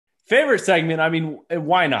Favorite segment. I mean,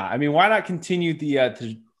 why not? I mean, why not continue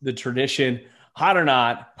the tradition? Hot or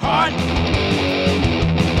not? Hot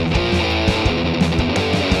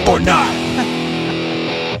or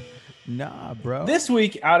not? Nah, bro. This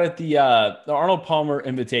week out at the Arnold Palmer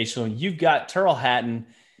Invitational, you've got Tyrrell Hatton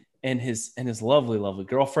and his lovely, lovely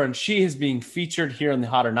girlfriend. She is being featured here in the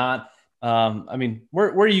Hot or Not. I mean,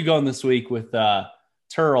 where are you going this week with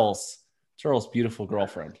Tyrrell's beautiful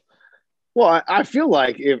girlfriend? Well, I feel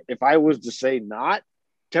like if I was to say not,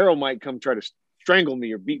 Tyrrell might come try to strangle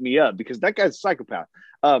me or beat me up because that guy's a psychopath.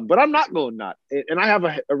 But I'm not going not. And I have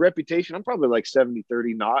a reputation. I'm probably like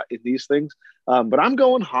 70-30 not in these things. But I'm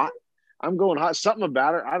going hot. Something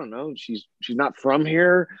about her. I don't know. She's not from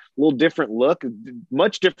here. A little different look,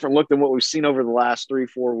 much different look than what we've seen over the last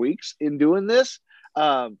 3-4 weeks in doing this.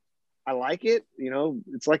 I like it. You know,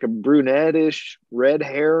 it's like a brunette-ish red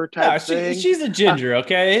hair type thing. She's a ginger.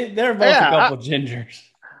 Okay. They're both a couple gingers.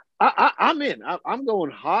 I'm in. I'm going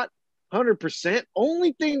hot 100%.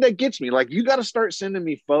 Only thing that gets me, like, you got to start sending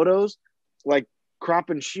me photos like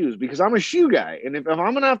cropping shoes because I'm a shoe guy. And if I'm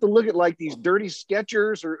going to have to look at like these dirty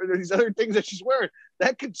Skechers or these other things that she's wearing,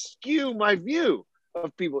 that could skew my view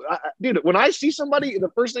of people. Dude, when I see somebody, the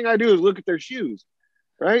first thing I do is look at their shoes,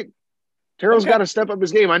 right? Tyrrell's got to step up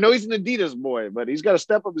his game. I know he's an Adidas boy, but he's got to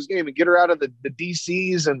step up his game and get her out of the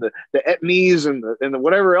DCs and the Etnies and the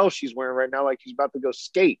whatever else she's wearing right now, like he's about to go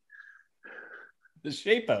skate. The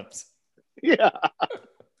shape ups. Yeah.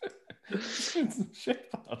 Shape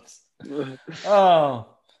ups. Oh,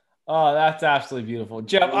 that's absolutely beautiful,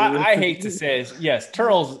 Jeff. I hate to say this. Yes,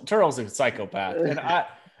 Tyrrell's a psychopath,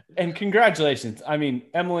 and congratulations. I mean,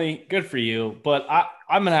 Emily, good for you, but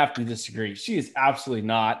I'm gonna have to disagree. She is absolutely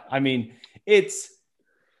not. I mean, it's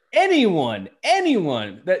anyone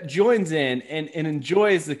that joins in and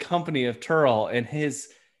enjoys the company of Tyrrell and his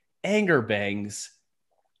anger bangs.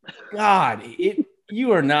 God,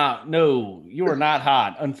 you are not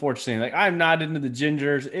hot, unfortunately. Like, I'm not into the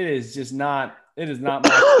gingers. It is not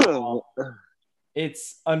my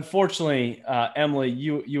it's unfortunately, Emily,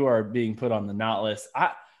 you are being put on the not list.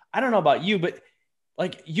 I don't know about you, but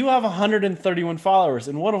like, you have 131 followers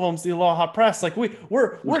and one of them's the Aloha Press. Like,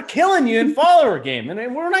 we're killing you in follower game,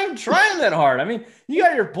 and we're not even trying that hard. I mean, you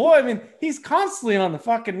got your boy. I mean, he's constantly on the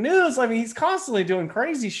fucking news. I mean, he's constantly doing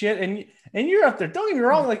crazy shit, and you're up there. Don't get me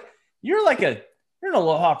wrong. Like, you're an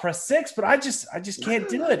Aloha Press 6, but I just can't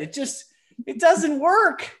do it. It doesn't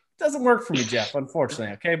work. It doesn't work for me, Jeff,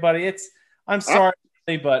 unfortunately. Okay, buddy. I'm sorry,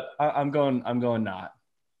 but I'm going not.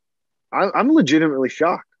 I'm legitimately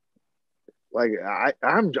shocked. Like,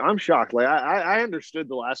 I'm shocked. Like, I understood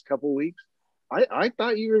the last couple of weeks. I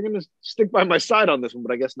thought you were gonna stick by my side on this one,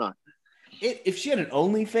 but I guess not. If she had an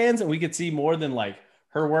OnlyFans and we could see more than like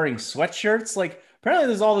her wearing sweatshirts, like, apparently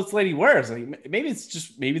there's all this lady wears. Like, maybe it's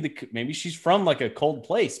just maybe she's from like a cold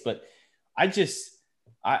place, but I just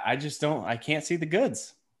don't. I can't see the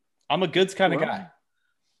goods. I'm a goods kind of guy.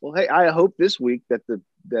 Well, hey, I hope this week that the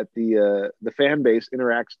fan base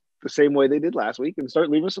interacts the same way they did last week and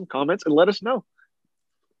start leaving some comments and let us know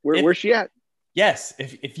where's she at. Yes,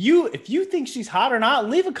 if you think she's hot or not,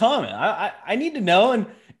 leave a comment. I need to know,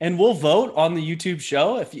 and we'll vote on the YouTube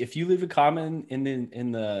show. If you leave a comment in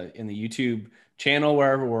the YouTube channel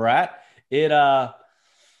wherever we're at, we'll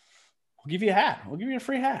give you a hat. We'll give you a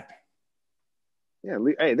free hat. Yeah,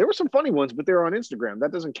 hey, there were some funny ones, but they were on Instagram.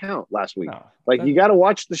 That doesn't count last week. No, like, you got to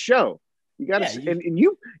watch the show. You got to, and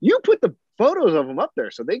you put the photos of them up there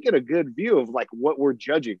so they get a good view of like what we're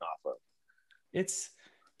judging off of.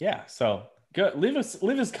 So good. Leave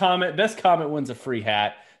us comment. Best comment wins a free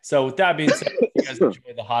hat. So with that being said, if you guys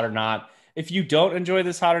enjoy the Hot or Not. If you don't enjoy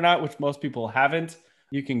this Hot or Not, which most people haven't,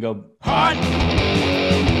 you can go hot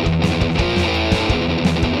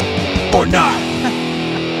or not.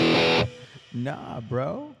 Nah,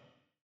 bro.